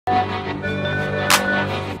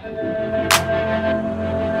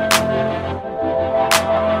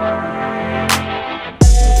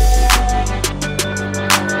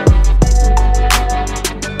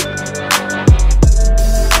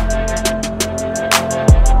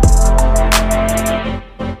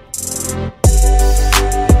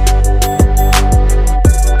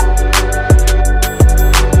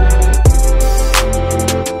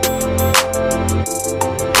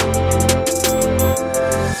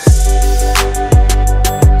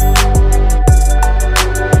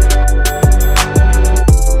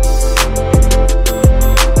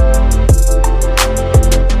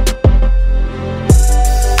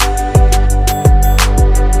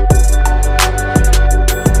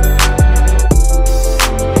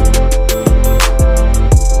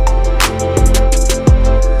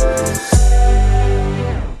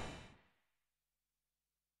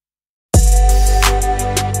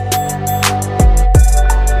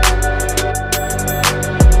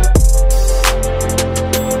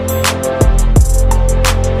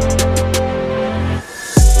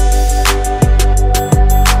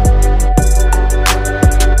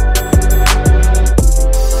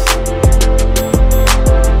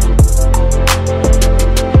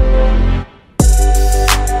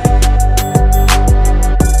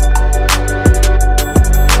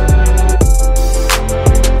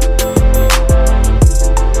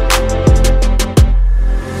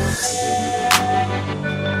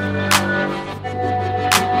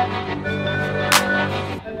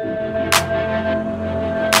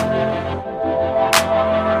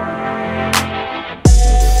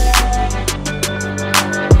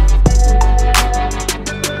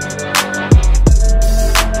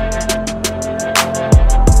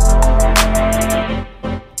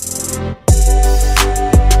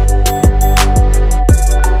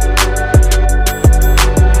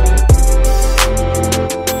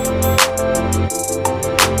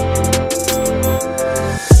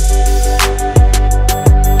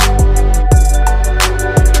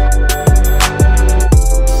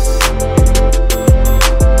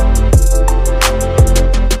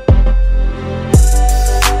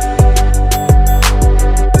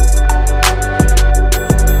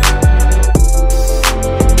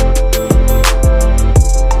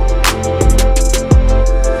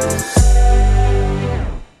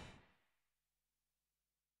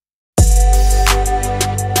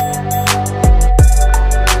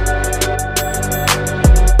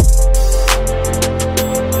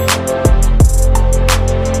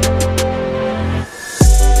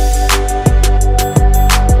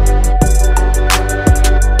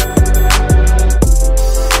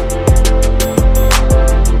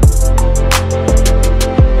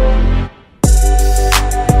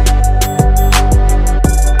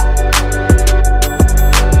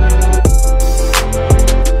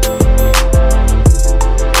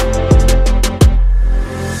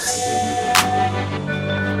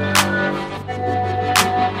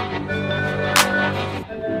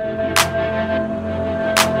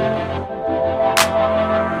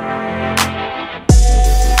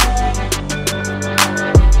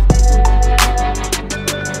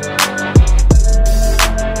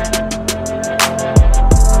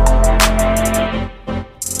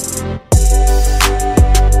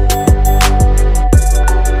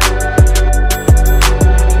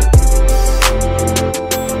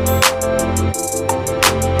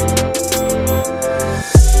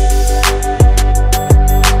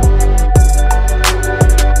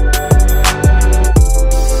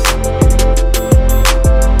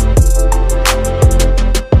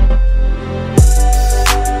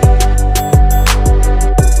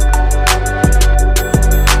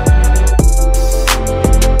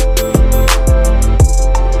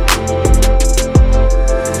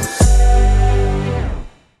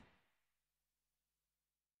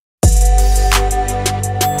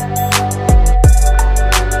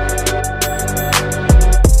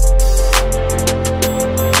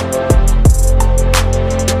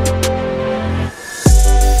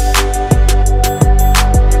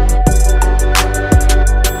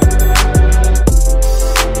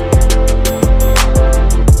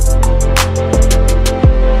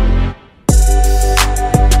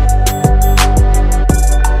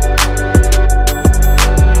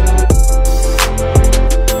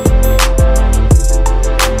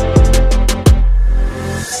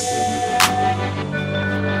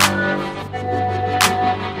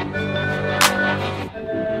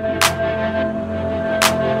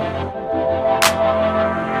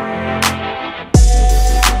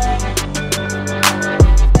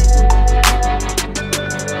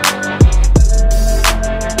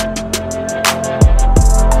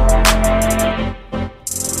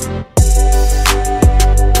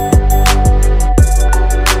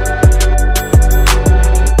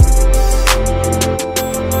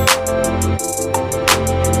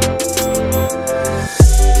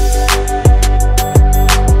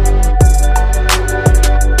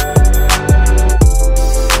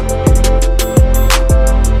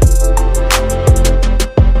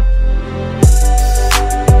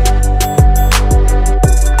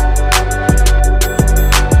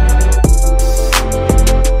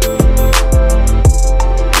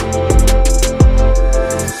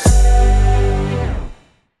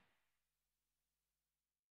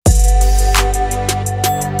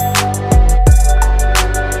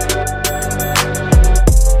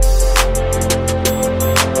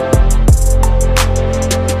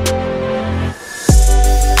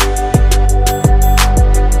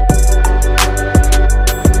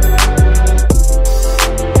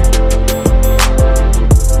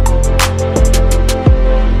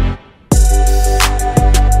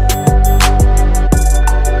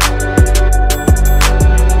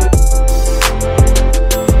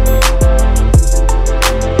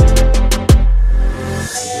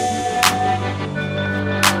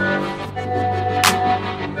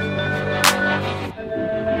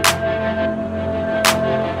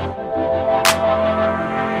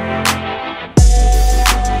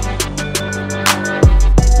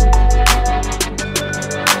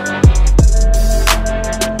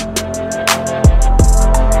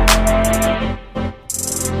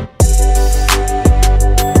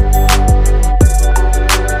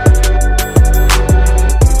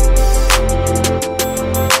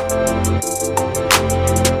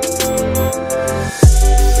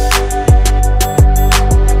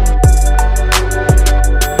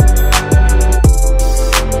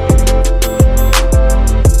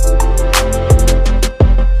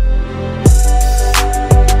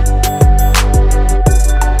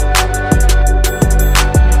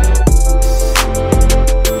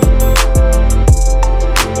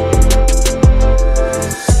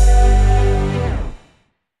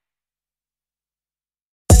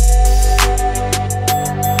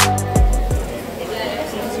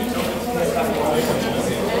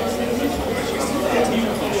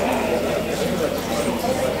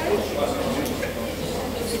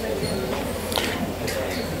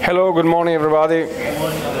Hello, good morning everybody.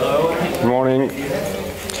 Good morning.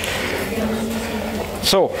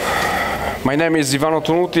 So, my name is Ivano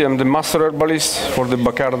Tonutti. I'm the master herbalist for the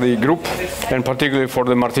Bacardi group and particularly for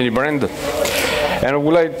the Martini brand. And I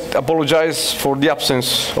would like to apologize for the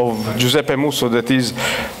absence of Giuseppe Musso, that is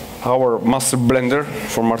our master blender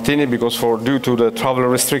for Martini, because due to the travel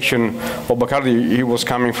restriction of Bacardi, he was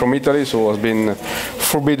coming from Italy, so has been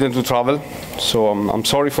forbidden to travel. So I'm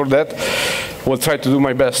sorry for that. We'll try to do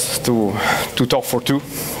my best to talk for two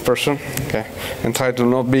person, okay, and try to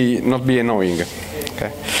not be annoying.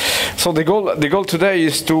 Okay. So the goal today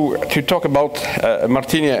is to talk about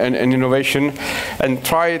Martini and innovation, and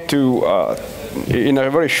try to in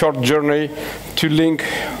a very short journey to link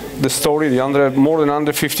the story, more than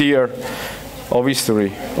 150 years of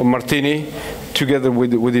history of Martini, together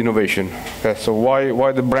with innovation. Okay, so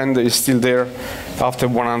why the brand is still there after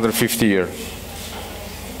 150 years.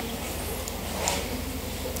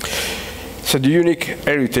 So the unique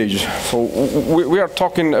heritage. So we are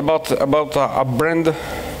talking about a brand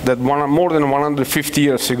that more than 150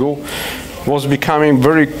 years ago was becoming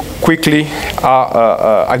very quickly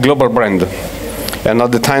a global brand. And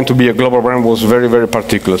at the time, to be a global brand was very, very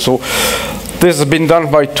particular. So this has been done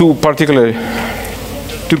by two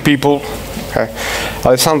people. Okay.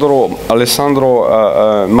 Alessandro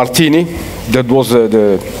Martini, that was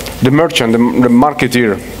the merchant, the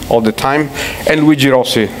marketeer of the time, and Luigi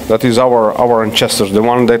Rossi, that is our ancestors, the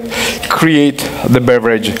one that create the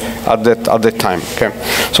beverage at that time. Okay.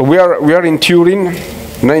 So we are in Turin.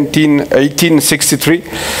 1863,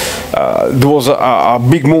 there was a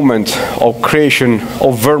big movement of creation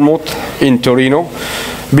of vermouth in Torino,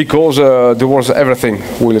 because there was everything.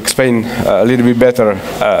 We'll explain a little bit better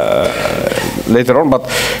later on, but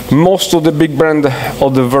most of the big brand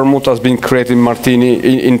of the vermouth has been created in Martini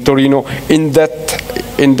in Torino in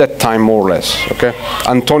that time, more or less. Okay,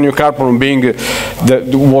 Antonio Carpon being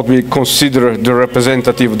what we consider the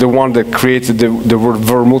representative, the one that created the word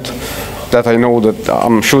vermouth. That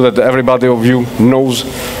I'm sure that everybody of you knows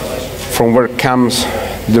from where comes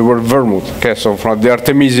the word vermouth. Okay, so from the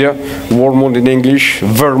Artemisia, wormwood in English,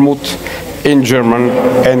 vermouth in German,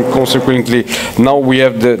 and consequently now we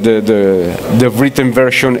have the written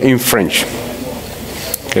version in French.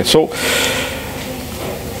 Okay, so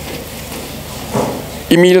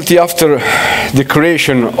immediately after the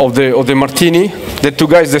creation of the Martini, the two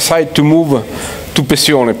guys decide to move to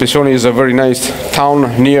Pesione. Pesione is a very nice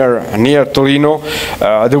town near Torino.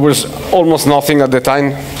 There was almost nothing at the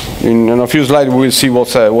time. In a few slides we will see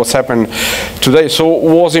what's happened today. So it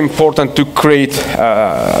was important to create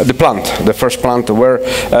the plant, the first plant where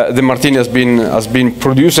the Martini has been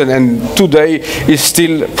produced, and today is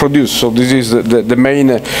still produced. So this is the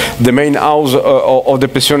main house of the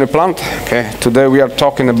Pesione plant. Okay. Today we are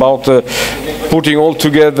talking about putting all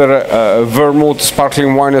together vermouth,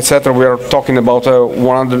 sparkling wine, etc. We are talking about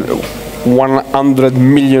 100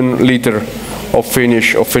 million liter of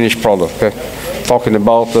finished product. Okay. Talking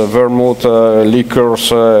about vermouth,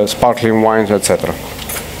 liquors, sparkling wines, etc.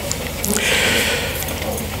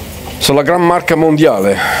 So la gran marca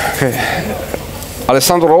mondiale. Okay.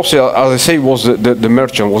 Alessandro Rossi, as I say, was the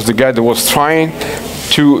merchant, was the guy that was trying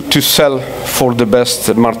to sell for the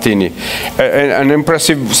best Martini. An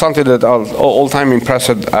impressive, something that all time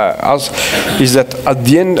impressed us, is that at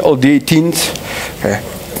the end of the 18th,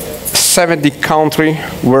 70 countries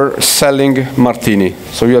were selling Martini.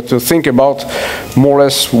 So you have to think about more or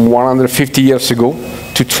less 150 years ago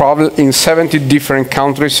to travel in 70 different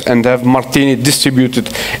countries and have Martini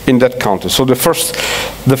distributed in that country. So the first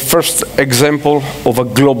example of a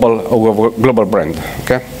global brand.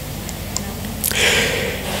 Okay.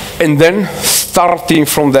 And then starting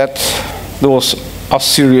from that, there was a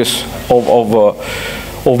series of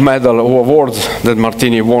medal or awards that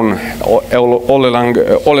Martini won all along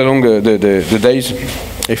the days.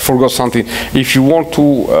 I forgot something. If you want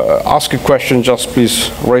to ask a question, just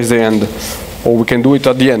please raise the hand, or we can do it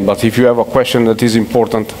at the end. But if you have a question that is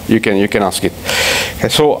important, you can ask it. Okay,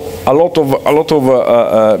 so a lot of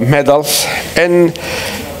medals, and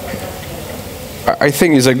I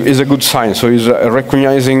think is a good sign. So it's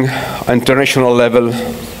recognizing international level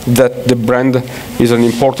that the brand is an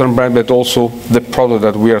important brand, but also the product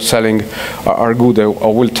that we are selling are good. I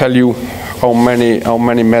will tell you how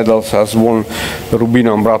many medals has won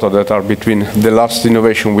Rubino and Brato that are between the last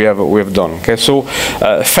innovation we have done. Okay, so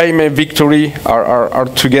fame and victory are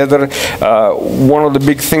together. One of the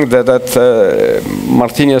big things that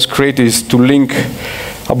Martini has created is to link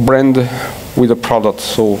a brand with a product.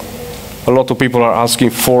 So a lot of people are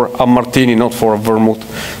asking for a Martini, not for a vermouth,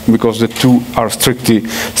 because the two are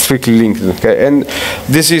strictly linked. Okay? And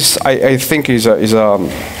this is, I think, is a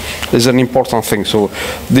is an important thing. So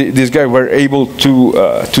these guys were able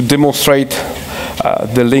to demonstrate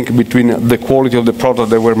the link between the quality of the product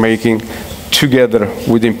they were making together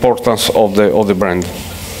with the importance of the brand.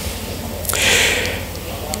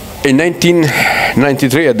 In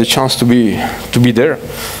 1993, I had the chance to be there.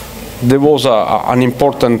 There was an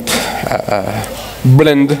important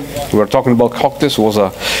blend. We were talking about cocktails. It was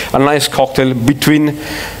a nice cocktail between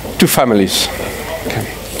two families.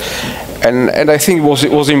 Okay. And I think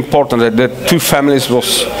it was important that the two families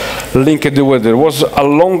was linked together. There was a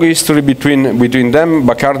long history between them.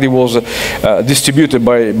 Bacardi was distributed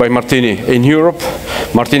by Martini in Europe.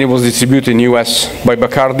 Martini was distributed in US by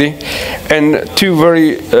Bacardi. And two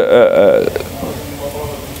very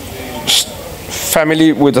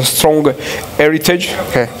family with a strong heritage.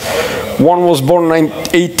 Okay. One was born in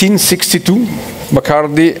 1862.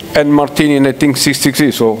 Bacardi and Martini in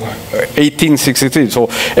 1863, so 1863. So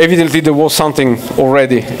evidently there was something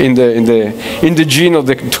already in the gene of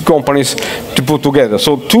the two companies to put together.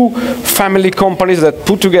 So two family companies that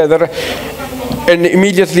put together, and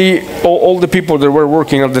immediately all the people that were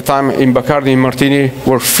working at the time in Bacardi and Martini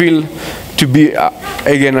were feel to be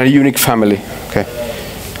again a unique family. Okay,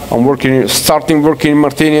 I'm starting working in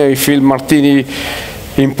Martini. I feel Martini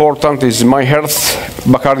important is my health.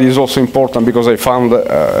 Bacardi is also important because I found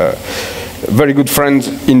very good friends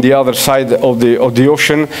in the other side of the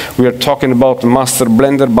ocean. We are talking about master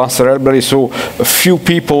blender, master herbalist, so a few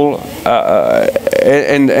people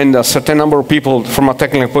and a certain number of people from a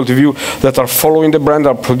technical point of view that are following the brand,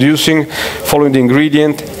 are producing, following the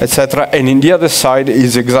ingredient, etc. And in the other side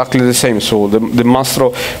is exactly the same. So the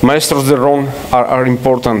maestros de ron are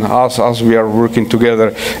important as we are working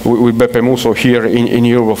together with Beppe Musso here in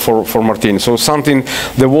Europe for Martini. So something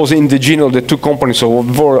that was in the gene of the two companies, so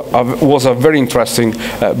was a very interesting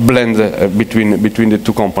blend between the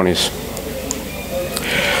two companies.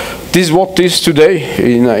 This is what is today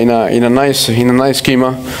in a nice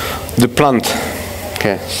schema, the plant.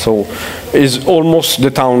 Okay, so is almost the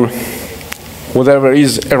town. Whatever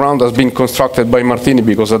is around has been constructed by Martini,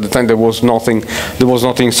 because at the time there was nothing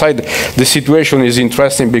inside. The situation is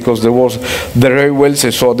interesting because there was the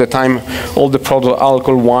railways, so at the time all the product,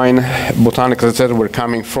 alcohol, wine, botanicals, etc., were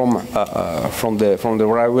coming from the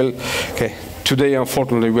railway. Okay. Today,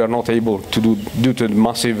 unfortunately, we are not able to do due to the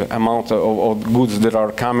massive amount of goods that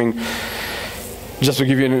are coming. Just to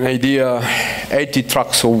give you an idea, 80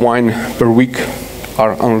 trucks of wine per week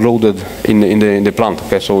are unloaded in the plant.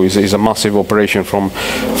 Okay, so it's a massive operation from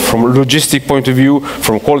logistic point of view,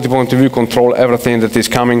 from quality point of view, control everything that is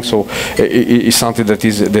coming. So it's something that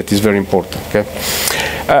is very important. Okay.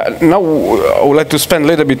 Now I would like to spend a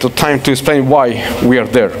little bit of time to explain why we are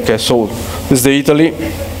there. Okay, so this is the Italy.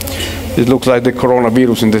 It looks like the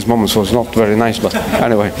coronavirus in this moment, so it's not very nice, but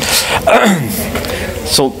anyway.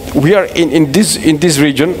 So we are in this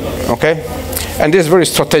region, okay, and this is very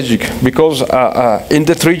strategic because in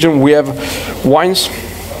that region we have wines,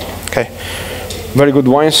 okay, very good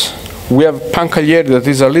wines. We have Pancalieri, that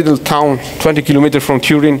is a little town 20 kilometers from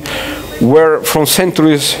Turin, where from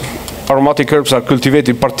centuries aromatic herbs are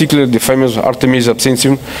cultivated, particularly the famous Artemisia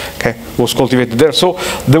absinthium, okay, was cultivated there. So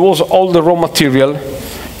there was all the raw material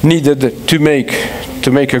needed to make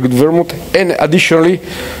a good vermouth, and additionally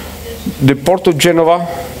the port of Genova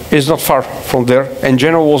is not far from there, and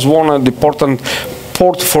Genova was one of the important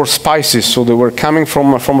port for spices, so they were coming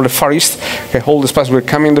from the Far East. Okay, all the spices were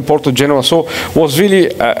coming in the port of Genova, so it was really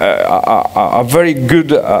a very good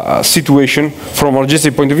situation from a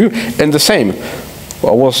logistic point of view. And the same, I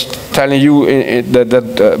was telling you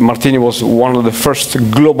that Martini was one of the first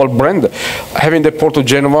global brand, having the port of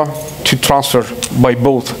Genova to transfer by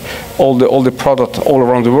boat all the product all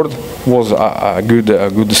around the world was a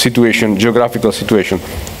good situation, geographical situation.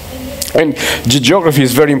 And the geography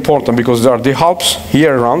is very important because there are the Alps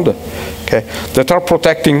here around, okay, that are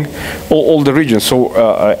protecting all the regions. So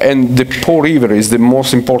and the Po River is the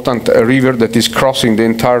most important river that is crossing the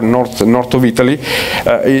entire north of Italy.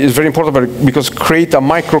 It's very important because create a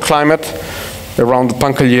microclimate around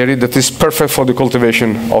Pancalieri that is perfect for the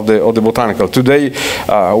cultivation of the botanical. Today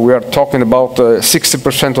we are talking about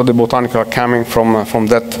 60% of the botanical coming from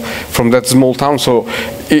that small town. So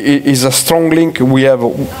it is a strong link we have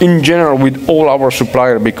in general with all our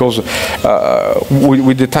suppliers, because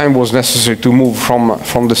with the time was necessary to move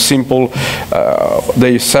from the simple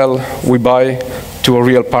they sell, we buy, to a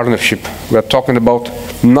real partnership. We are talking about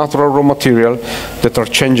natural raw material that are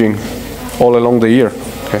changing all along the year.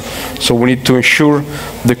 Okay. So we need to ensure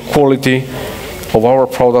the quality of our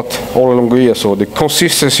product all along the year. So the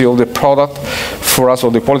consistency of the product for us,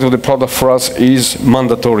 or the quality of the product for us, is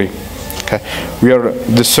mandatory. Okay? We are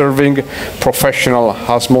the serving professional,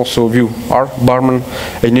 as most of you are, barman.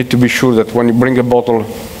 You need to be sure that when you bring a bottle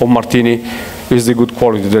of martini, is the good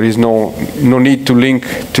quality. There is no need to link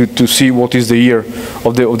to see what is the year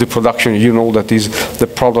of the production. You know that the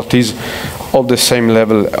product is of the same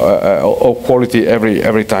level of quality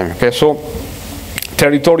every time. Okay, so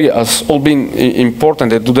territory has all been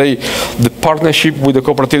important, and today the partnership with the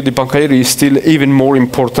Cooperative di Pancairi is still even more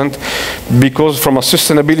important, because from a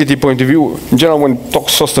sustainability point of view, in general, when we talk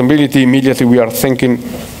sustainability, immediately we are thinking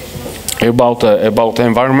about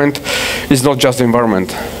environment. It's not just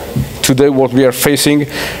environment. Today what we are facing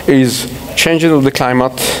is changing of the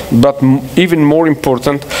climate, but even more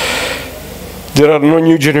important, there are no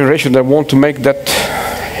new generation that want to make that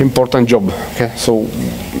important job. Okay? So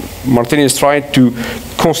Martini is trying to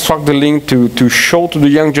construct the link to show to the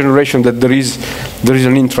young generation that there is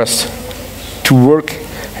an interest to work,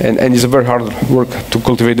 and it's a very hard work to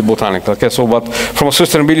cultivate the botanical. Okay, so but from a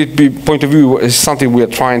sustainability point of view, it's something we are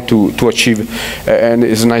trying to achieve, and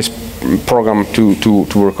it's a nice program to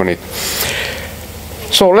work on it.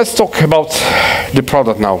 So let's talk about the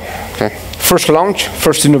product now. Okay, first launch,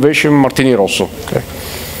 first innovation, Martini Rosso. Okay.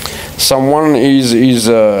 Someone is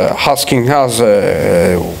asking us,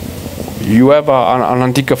 you have an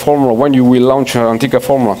Antica formula. When you will launch an Antica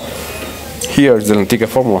formula? Here is the Antica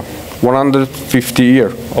formula, 150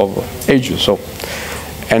 years of age. So,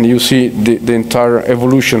 and you see the entire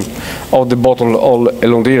evolution of the bottle all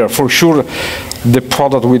along the year. For sure, the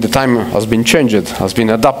product with the time has been changed, has been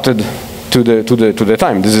adapted to the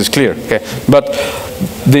time. This is clear. Okay, but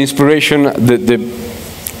the inspiration,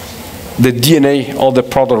 the DNA of the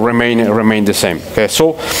product remain the same. Okay,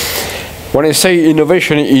 so when I say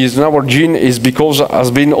innovation is in our gene, is because it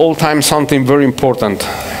has been all time something very important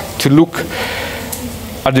to look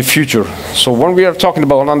at the future. So when we are talking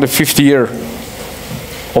about 150 years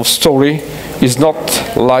of story, it's not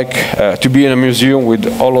like to be in a museum with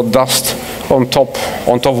all of dust on top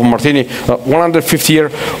of Martini. 150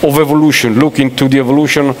 years of evolution. Look into the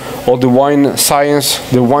evolution of the wine science,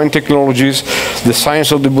 the wine technologies, the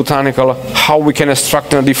science of the botanical, how we can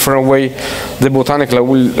extract in a different way the botanical. I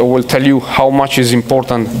will tell you how much is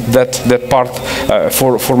important that part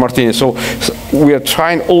for Martini. So we are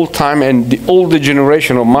trying all time, and all the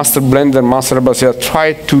generation of master blender, master herbacea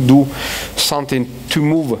try to do something to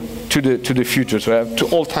move to the future. So I have to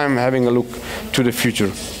all time having a look to the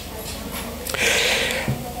future.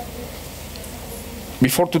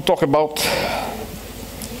 Before to talk about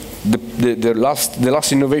the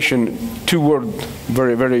last innovation,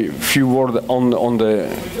 very few words on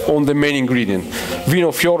the main ingredient.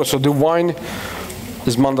 Vino Fiore, so the wine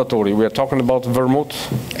is mandatory. We are talking about vermouth,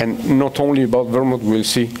 and not only about vermouth, we'll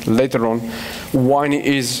see later on. Wine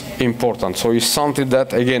is important, so it's something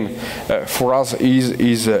that again for us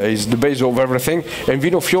is the base of everything. And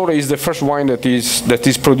Vino Fiore is the first wine that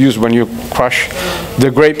is produced when you crush the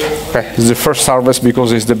grape. Okay, it's the first harvest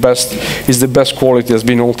because it's the best quality, has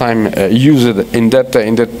been all time used in that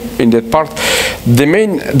part. The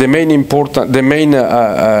main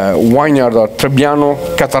vineyard are Trebbiano,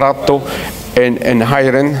 Cataratto, and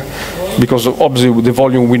Hiren, because obviously the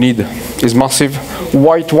volume we need is massive.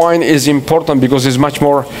 White wine is important because it's much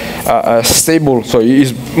more stable, so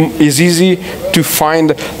it's easy to find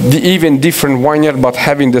the even different vineyard but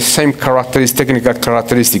having the same technical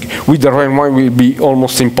characteristic. With the red wine, will be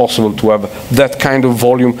almost impossible to have that kind of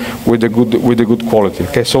volume with a good quality.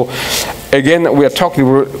 Okay, so again, we are talking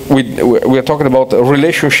about a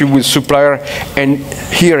relationship with supplier, and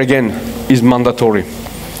here again is mandatory.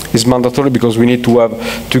 It's mandatory because we need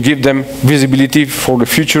to give them visibility for the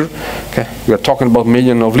future. Okay, we are talking about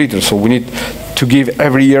millions of liters, so we need to give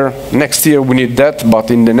every year. Next year we need that,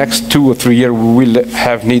 but in the next 2 or 3 years we will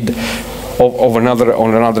have need of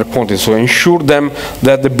another quantity. So ensure them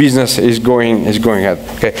that the business is going ahead.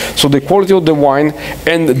 Okay, so the quality of the wine,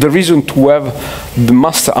 and the reason to have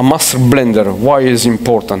a master blender. Why is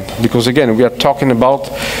important? Because again, we are talking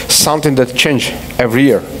about something that changes every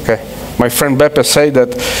year. Okay. My friend Beppe said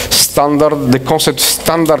that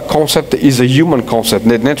standard concept is a human concept.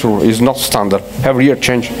 The natural is not standard. Every year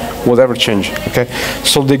change, whatever change. Okay.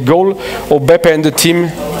 So the goal of Beppe and the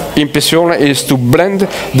team in Pessione is to blend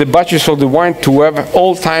the batches of the wine to have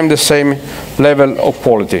all time the same level of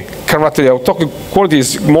quality. I'll talk quality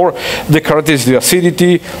is more the characteristics, the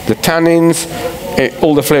acidity, the tannins,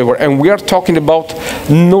 all the flavor, and we are talking about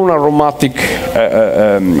non-aromatic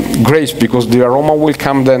grapes, because the aroma will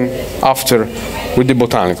come then after with the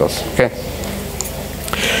botanicals. Okay,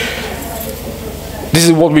 this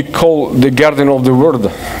is what we call the garden of the world.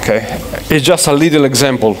 Okay, it's just a little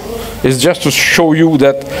example. is just to show you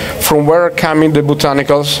that from where are coming the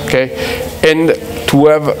botanicals, okay, and to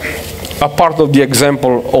have a part of the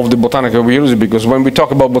example of the botanical we use, because when we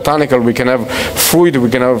talk about botanical, we can have fruit, we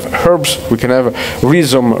can have herbs, we can have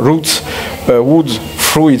rhizome, roots, woods,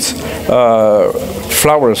 fruits,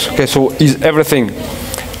 flowers, okay, so is everything.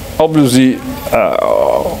 Obviously,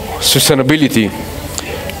 sustainability.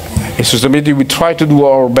 In sustainability, we try to do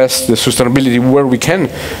our best, the sustainability where we can,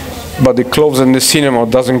 but the clothes and the cinema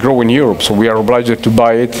doesn't grow in Europe, so we are obliged to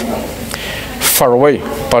buy it far away,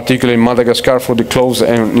 particularly in Madagascar for the clothes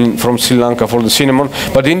and from Sri Lanka for the cinnamon.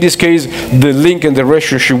 But in this case, the link and the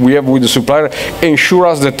relationship we have with the supplier ensure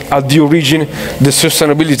us that at the origin, the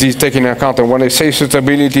sustainability is taken into account. And when I say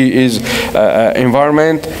sustainability is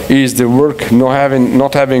environment, is the work,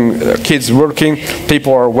 not having kids working,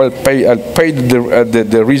 people are well paid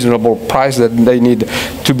the reasonable price that they need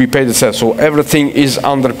to be paid. So everything is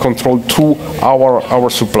under control through our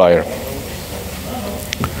supplier.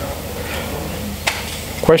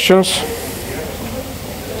 Questions?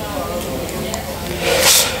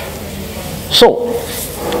 So,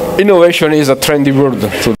 innovation is a trendy word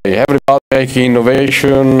today. Everybody making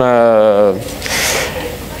innovation,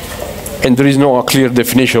 and there is no clear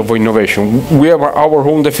definition of innovation. We have our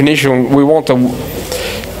own definition. We want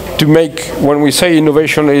to make, when we say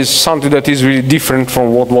innovation, is something that is really different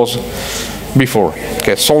from what was before,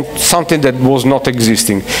 okay, so something that was not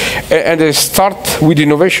existing. And I start with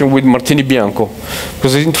innovation with Martini Bianco,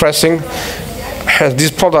 because it's interesting.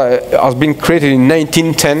 This product has been created in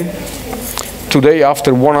 1910. Today,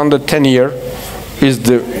 after 110 years, is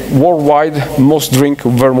the worldwide most drink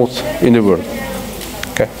vermouth in the world.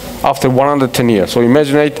 Okay, after 110 years. So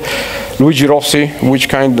imagine Luigi Rossi, which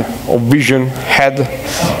kind of vision had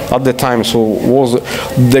at the time. So was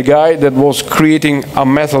the guy that was creating a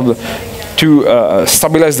method to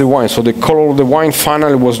stabilize the wine, so the color of the wine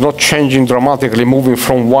finally was not changing dramatically, moving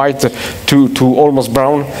from white to almost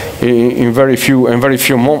brown in very few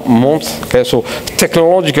months. Okay, so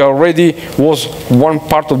technological already was one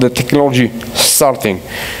part of the technology starting.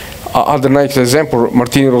 Other nice example,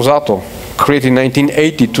 Martini Rosato, created in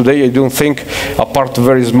 1980. Today I don't think, apart a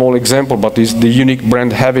very small example, but it's the unique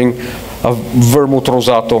brand having a vermouth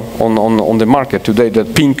Rosato on the market today.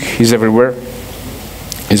 That pink is everywhere.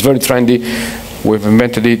 It's very trendy. We've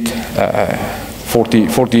invented it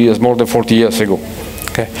 40 years, more than 40 years ago.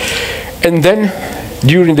 Okay. And then,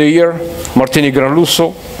 during the year, Martini Gran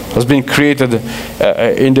Lusso has been created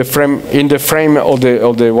in the frame of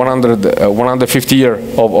the 150 year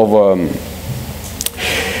of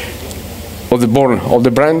the born of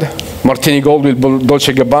the brand. Martini Gold with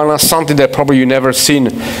Dolce & Gabbana, something that probably you never seen.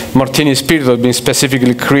 Martini Spirit has been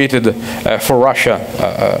specifically created for Russia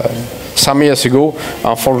some years ago.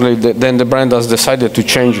 Unfortunately, then the brand has decided to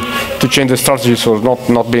change the strategy, so it's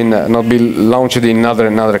not been launched in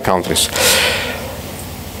other countries.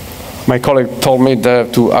 My colleague told me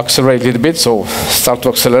to accelerate a little bit, so start to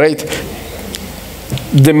accelerate.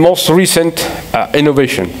 The most recent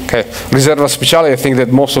innovation, okay, Riserva Speciale. I think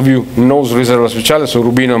that most of you knows Riserva Speciale, so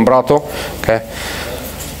Rubino and Brato. Okay,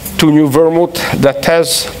 two new vermouth that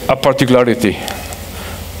has a particularity.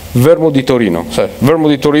 Vermouth di Torino. So Vermouth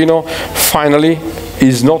di Torino finally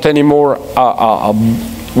is not anymore a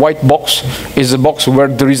white box. Is a box where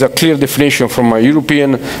there is a clear definition from a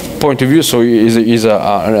European point of view. So is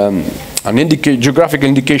an geographic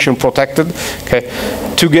indication protected. Okay,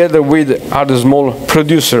 together with other small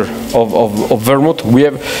producer of vermouth, we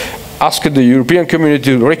have asked the European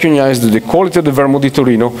community to recognize that the quality of the Vermouth di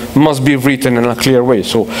Torino must be written in a clear way.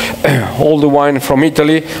 So all the wine from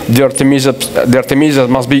Italy, the Artemisia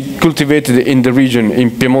must be cultivated in the region, in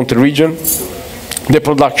Piemonte region. The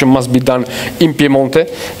production must be done in Piemonte.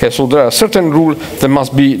 Okay, so there are certain rules that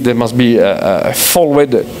must be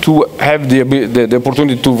followed to have the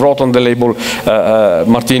opportunity to write on the label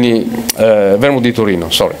Martini Vermouth di Torino.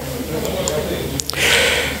 Sorry.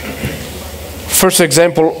 First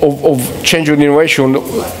example of change in innovation,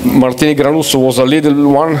 Martini Gran Lusso was a little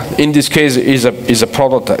one. In this case, is a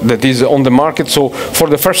product that is on the market. So for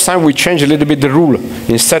the first time, we changed a little bit the rule.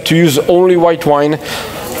 Instead to use only white wine,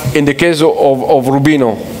 in the case of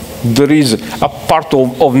Rubino, there is a part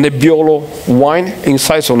of Nebbiolo wine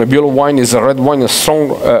inside. So Nebbiolo wine is a red wine, a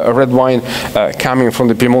strong red wine coming from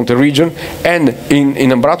the Piemonte region. And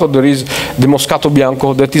in Ambrato there is the Moscato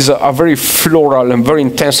Bianco that is a very floral and very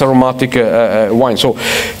intense aromatic wine. So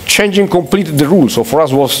changing completely the rules. So for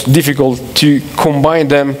us, it was difficult to combine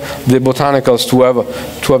them, the botanicals, to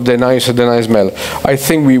have the nice smell. I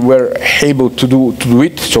think we were able to do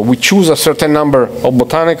it. So we choose a certain number of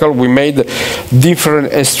botanical. We made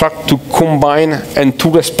different extract to combine and to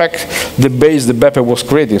respect the base the Beppe was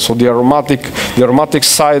creating. So the aromatic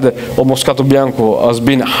side of Moscato Bianco has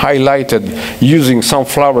been highlighted using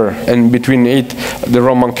sunflower and between it the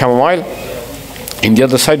Roman chamomile. In the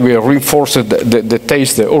other side, we have reinforced the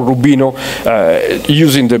taste of Rubino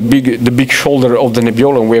using the big shoulder of the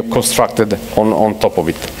Nebbiolo, and we have constructed on top of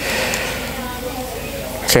it.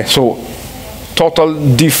 Okay, so total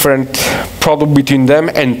different product between them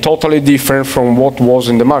and totally different from what was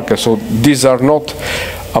in the market. So these are not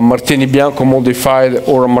a Martini Bianco modified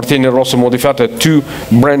or a Martini Rosso modified, two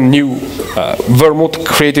brand new vermouth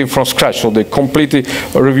created from scratch. So they completely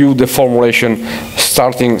reviewed the formulation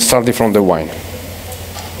starting from the wine.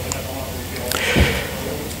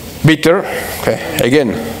 Bitter, okay.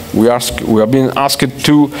 Again, we have been asked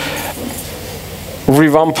to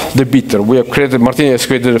revamp the bitter. We have created, Martini has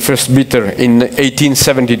created the first bitter in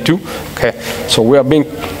 1872. Okay, so we have been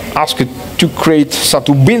asked to create,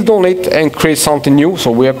 to build on it and create something new.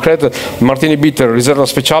 So we have created Martini Bitter Riserva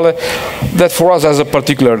Speciale, that for us has a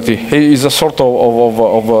particularity. It is a sort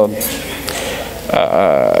of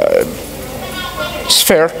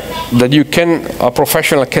sphere that a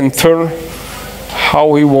professional can turn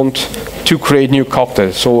how he wants to create new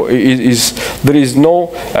cocktails. So there is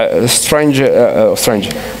no strange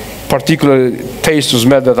particular taste or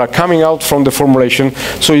smell that are coming out from the formulation.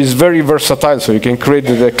 So it's very versatile. So you can create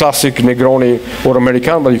the classic Negroni or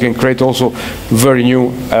Americano, but you can create also very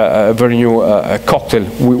new cocktail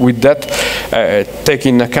with that,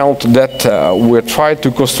 taking account that we try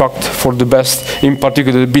to construct for the best, in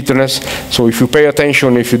particular the bitterness. So if you pay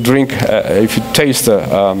attention, if you drink, if you taste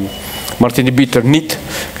Martini Bitter neat,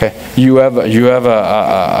 okay, you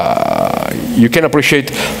can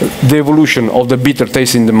appreciate the evolution of the bitter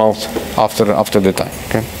taste in the mouth after the time.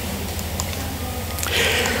 Okay.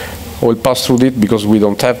 We'll pass through it because we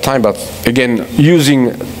don't have time, but again,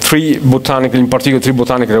 using three botanical, in particular three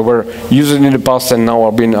botanical that were used in the past and now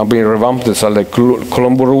are being revamped. These are the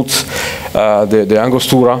Colombo roots, the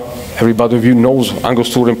Angostura. Everybody of you knows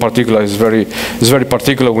Angostura in particular is very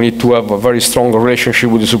particular. We need to have a very strong relationship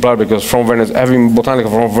with the supplier because having botanical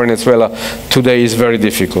from Venezuela today is very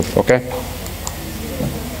difficult. Okay.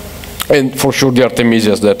 And for sure the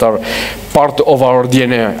Artemisias that are part of our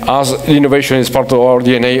DNA. As innovation is part of our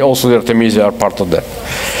DNA, also the Artemisia are part of that.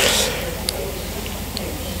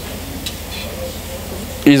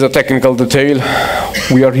 Is a technical detail.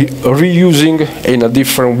 We are reusing in a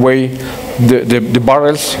different way the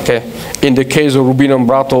barrels. Okay. In the case of Rubino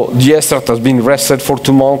Ambrato, the extract has been rested for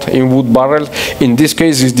 2 months in wood barrel. In this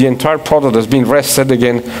case, the entire product has been rested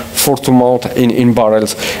again for 2 months in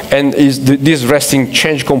barrels. And this resting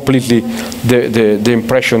changed completely the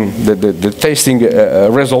impression, the tasting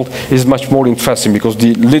result is much more interesting because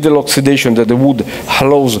the little oxidation that the wood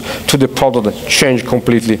allows to the product changed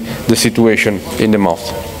completely the situation in the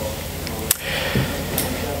mouth.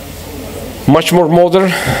 Much more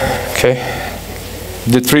modern, okay.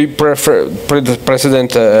 The three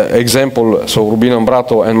precedent example, so Rubino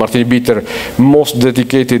Ambrato and Martini Bitter, most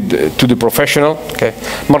dedicated to the professional. Okay.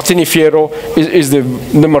 Martini Fiero is the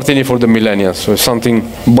Martini for the millennials. So it's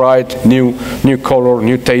something bright, new color,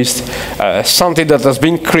 new taste, something that has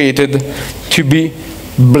been created to be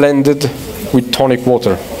blended with tonic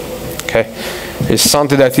water. Okay. It's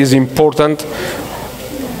something that is important.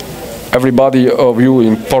 Everybody of you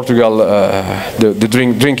in Portugal,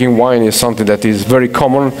 drinking wine is something that is very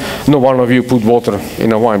common. No one of you put water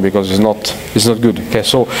in a wine because it's not good. Okay,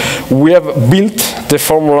 so we have built the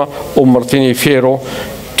formula of Martini Fiero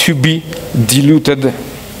to be diluted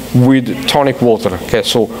with tonic water. Okay,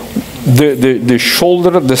 so the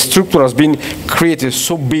shoulder, the structure has been created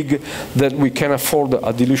so big that we can afford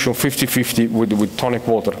a dilution 50-50 with tonic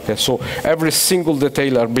water. Okay, so every single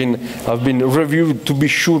detail have been reviewed to be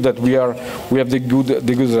sure that we have the good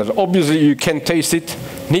result. Obviously, you can taste it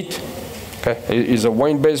neat. Okay, it's a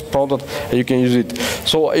wine-based product, and you can use it.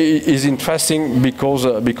 So it is interesting because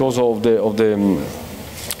of the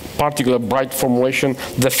particular bright formulation,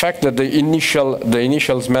 the fact that the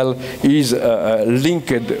initial smell is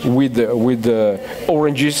linked with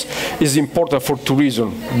oranges is important for 2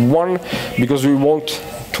 reasons. One, because we want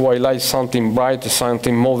to highlight something bright,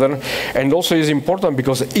 something modern, and also is important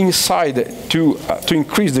because inside to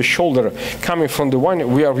increase the shoulder coming from the wine,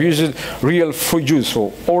 we are using real fruit juice,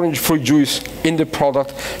 so orange fruit juice in the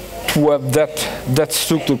product, to have that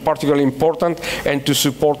structure particularly important and to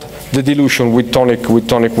support the dilution with tonic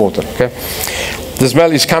water. Okay. The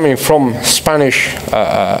smell is coming from Spanish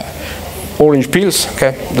orange peels.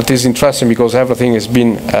 Okay, that is interesting because everything has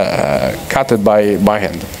been cut by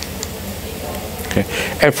hand. Okay.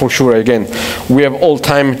 And for sure, again, we have all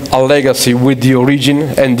time a legacy with the origin,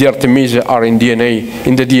 and the Artemisia are in the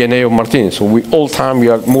DNA of Martini. So all time we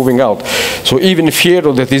are moving out. So even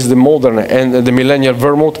Fiero, that is the modern and the millennial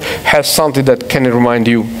vermouth, has something that can remind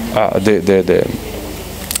you the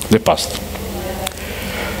past.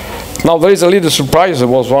 Now there is a little surprise. It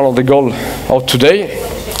was one of the goals of today.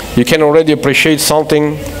 You can already appreciate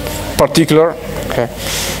something particular. Okay.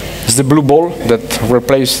 It's the blue ball that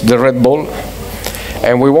replaced the red ball.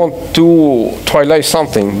 And we want to highlight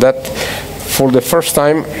something that for the first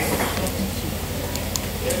time,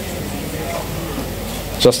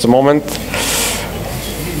 just a moment,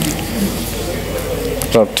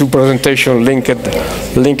 there are two presentations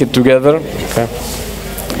linked together. Okay.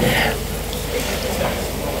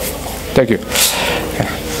 Thank you.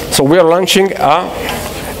 So we are launching a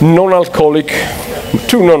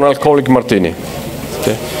two non-alcoholic martini.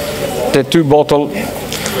 Okay. The two bottles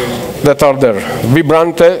that are there,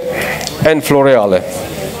 Vibrante and Floreale.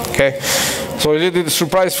 Okay, so a little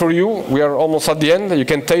surprise for you. We are almost at the end. You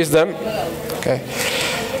can taste them. Okay,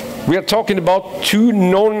 we are talking about two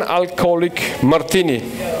non-alcoholic martini.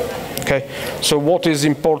 Okay, so what is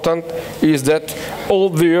important is that all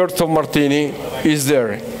the earth of martini is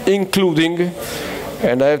there, including,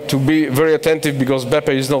 and I have to be very attentive because Beppe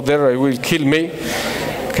is not there. He will kill me.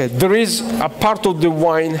 Okay, there is a part of the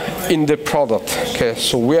wine in the product. Okay,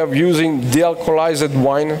 so we are using de-alcoholized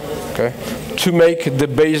wine, okay, to make the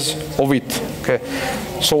base of it. Okay,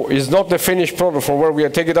 so it's not the finished product from where we are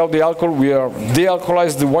taking out the alcohol. We are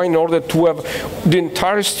de-alcoholize the wine in order to have the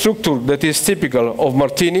entire structure that is typical of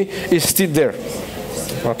martini is still there.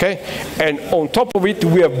 Okay, and on top of it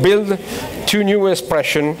we have built two new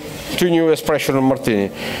expression of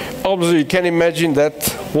martini. Obviously, you can imagine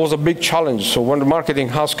that was a big challenge. So when the marketing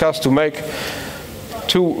asked us to make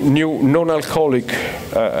two new non-alcoholic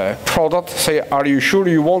products, say, are you sure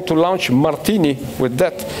you want to launch martini with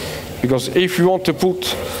that? Because if you want to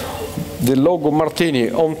put the logo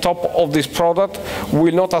martini on top of this product,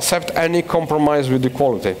 we will not accept any compromise with the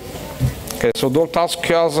quality. Okay, so don't ask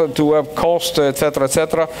us to have cost,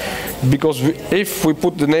 etc., because if we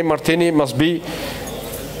put the name martini, it must be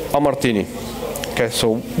a martini. Okay,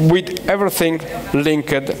 so with everything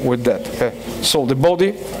linked with that. Okay, so the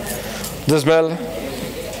body, the smell,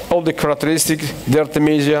 all the characteristics, the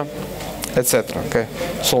Artemisia, etc. Okay,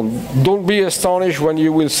 so don't be astonished when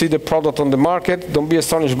you will see the product on the market. Don't be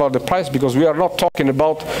astonished about the price, because we are not talking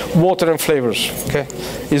about water and flavors. Okay,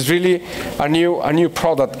 it's really a new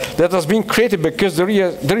product that has been created because there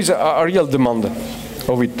is a real demand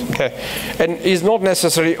of it. Okay, and it's not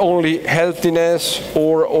necessarily only healthiness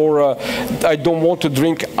or I don't want to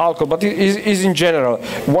drink alcohol, but it is in general.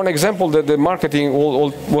 One example that the marketing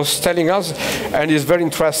was telling us, and is very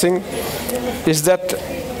interesting, is that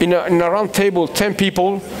in a round table, 10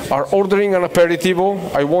 people are ordering an aperitivo.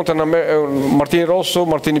 I want a Martini Rosso,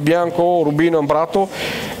 Martini Bianco, Rubino, and Brato,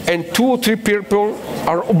 and 2 or 3 people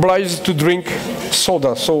are obliged to drink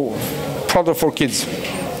soda, so product for kids.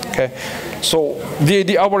 Okay, so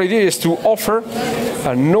our idea is to offer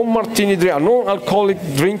a non-martini drink, a non-alcoholic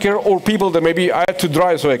drinker, or people that maybe I have to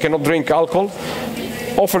drive so I cannot drink alcohol,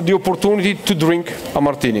 offer the opportunity to drink a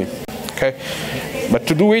martini. Okay. But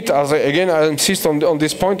to do it, again, I insist on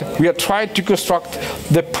this point, we are trying to construct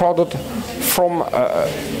the product from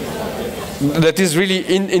that is really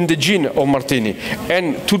in the gene of martini.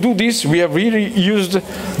 And to do this, we have really used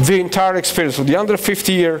the entire experience. So the under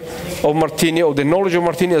 50 years of martini, or the knowledge of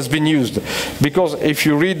martini, has been used. Because if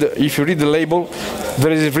you read the label,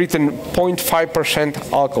 there is written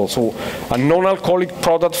 0.5% alcohol. So a non-alcoholic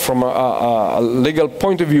product from a legal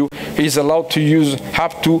point of view is allowed to use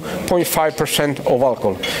up to 0.5% of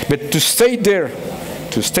alcohol. But to stay there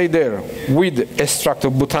with extract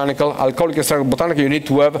of botanical, alcoholic extract of botanical, you need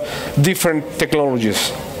to have different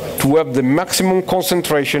technologies to have the maximum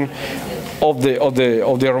concentration of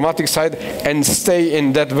the aromatic side and stay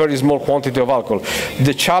in that very small quantity of alcohol.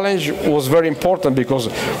 The challenge was very important because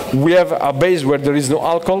we have a base where there is no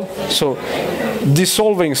alcohol, so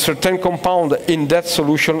dissolving certain compound in that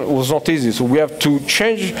solution was not easy. So we have to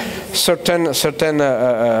change certain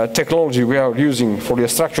technology we are using for the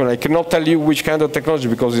extraction. I cannot tell you which kind of technology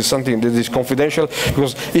because it's something that is confidential,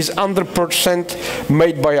 because it's 100%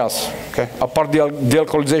 made by us. Okay, apart the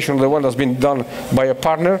alcoholization, the one that's been done by a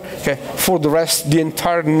partner. Okay, for the rest, the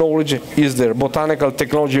entire knowledge is there. Botanical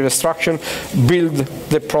technology extraction, build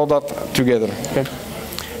the product together. Okay,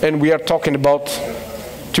 and we are talking about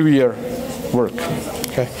 2-year work.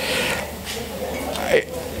 Okay.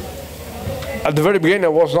 at the very beginning, I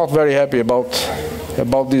was not very happy about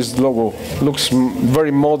this logo. Looks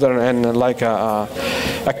very modern and like a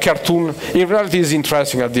cartoon. In reality, it's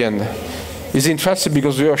interesting at the end. It's interesting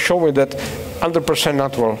because we are showing that 100%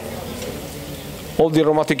 natural. All the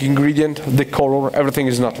aromatic ingredient, the color, everything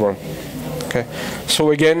is natural. Okay.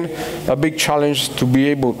 So again, a big challenge to be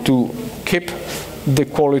able to keep the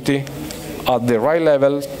quality at the right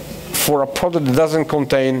level for a product that doesn't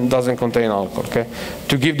contain alcohol. Okay.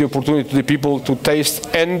 To give the opportunity to the people to taste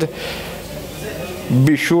and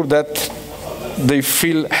be sure that they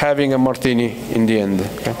feel having a martini in the end.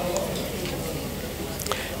 Okay.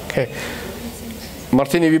 Okay.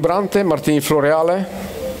 Martini Vibrante, Martini Floreale.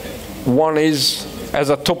 One is as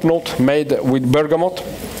a top note made with bergamot.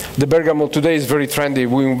 The bergamot today is very trendy.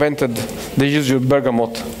 We invented the use of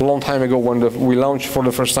bergamot a long time ago when we launched for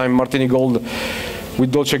the first time Martini Gold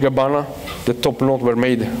with Dolce & Gabbana. The top note were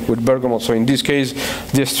made with bergamot. So in this case,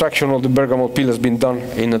 the extraction of the bergamot peel has been done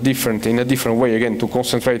in a different way, again, to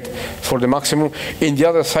concentrate for the maximum. In the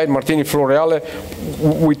other side, Martini Floreale,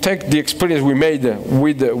 we take the experience we made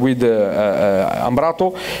with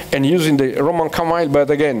Ambrato and using the Roman chamomile, but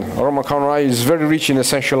again, Roman chamomile is very rich in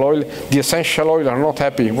essential oil. The essential oil are not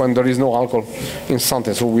happy when there is no alcohol in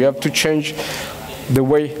something. So we have to change the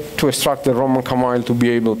way to extract the Roman chamomile to be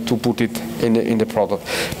able to put it in the product.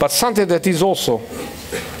 But something that is also,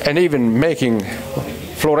 and even making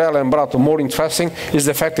Floreale and Ambrato more interesting, is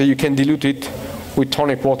the fact that you can dilute it with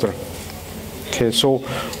tonic water. Okay, so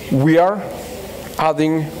we are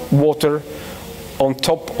adding water on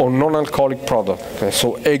top of non-alcoholic product. Okay,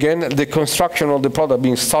 so again, the construction of the product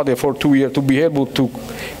being studied for 2 years to be able to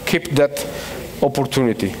keep that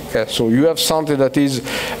opportunity. Okay, so you have something that is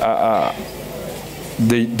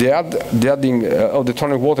the adding of the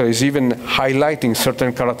tonic water is even highlighting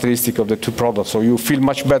certain characteristics of the two products. So you feel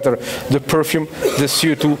much better. The perfume, the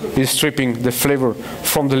CO2 is stripping the flavor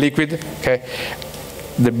from the liquid. Okay,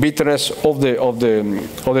 the bitterness of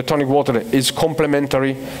the tonic water is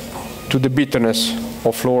complementary to the bitterness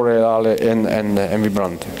of Floreale and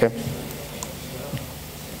Vibrante. Okay.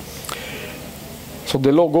 So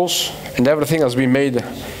the logos and everything has been made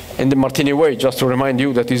in the Martini way, just to remind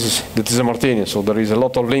you that is a Martini. So there is a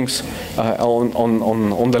lot of links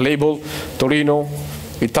on the label. Torino,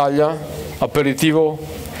 Italia, aperitivo.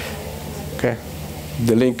 Okay,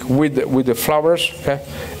 the link with the flowers. Okay,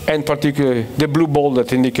 and particularly the blue ball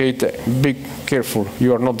that indicate be careful.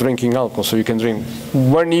 You are not drinking alcohol, so you can drink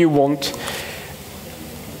when you want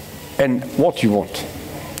and what you want.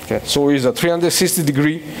 Okay, so it's a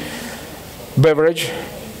 360-degree beverage.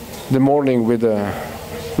 The morning with a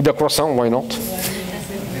croissant, why not?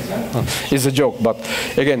 It's a joke, but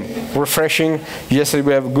again, refreshing. Yesterday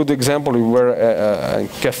we have a good example. We were at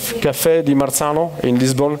Café di Marzano in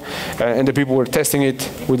Lisbon, and the people were testing it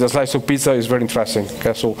with a slice of pizza. It's very interesting.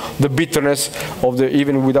 Okay, so the bitterness of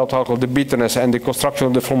even without alcohol, the bitterness and the construction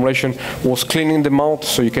of the formulation was cleaning the mouth,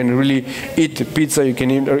 so you can really eat pizza, you can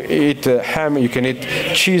eat ham, you can eat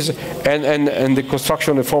cheese, and the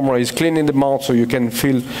construction of the formula is cleaning the mouth, so you can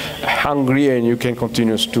feel hungry and you can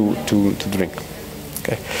continue to drink.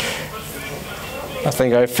 Okay. I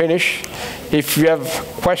think I finished. If you have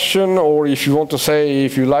a question or if you want to say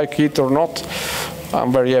if you like it or not,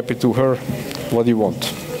 I'm very happy to hear what you want.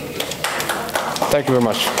 Thank you very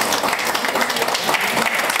much.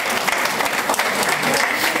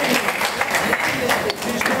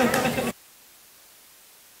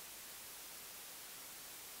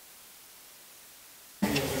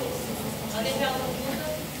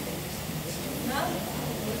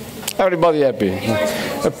 Everybody happy.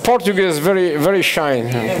 Portuguese very, very shy.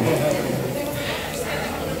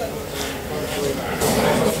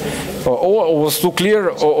 Or was too clear,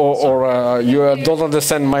 or you don't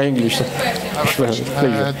understand my English?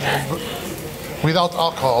 Without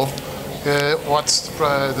alcohol, what's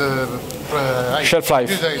the shelf life?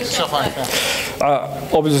 Shelf life.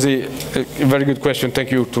 Obviously, a very good question.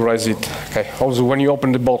 Thank you to raise it. Okay. Also, when you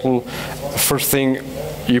open the bottle, first thing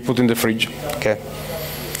you put in the fridge. Okay.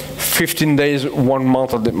 15 days, 1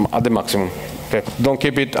 month at the maximum. Okay. Don't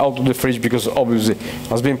keep it out of the fridge because obviously it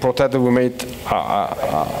has been protected. We made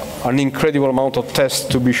an incredible amount of tests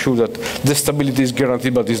to be sure that the stability is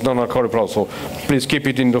guaranteed, but it's not a alcoholic product. So please keep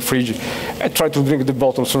it in the fridge and try to drink the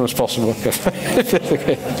bottle as soon as possible. Okay.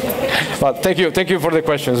 But thank you for the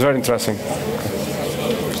question. It's very interesting.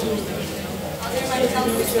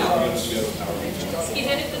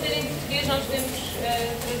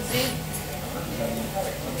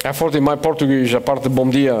 Unfortunately, my Portuguese, apart de bom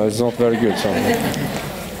dia, is not very good. So.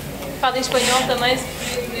 Fala em espanhol também, se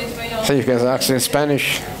preferir espanhol. Sí, you can ask in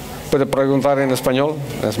Spanish. Puede preguntar en español,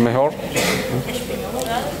 es mejor.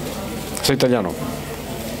 Soy italiano.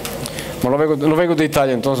 Ma no vengo de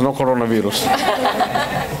Italia, entonces no coronavirus.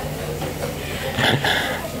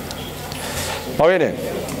 Va bene.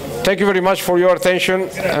 Thank you very much for your attention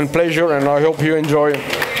and pleasure, and I hope you enjoy.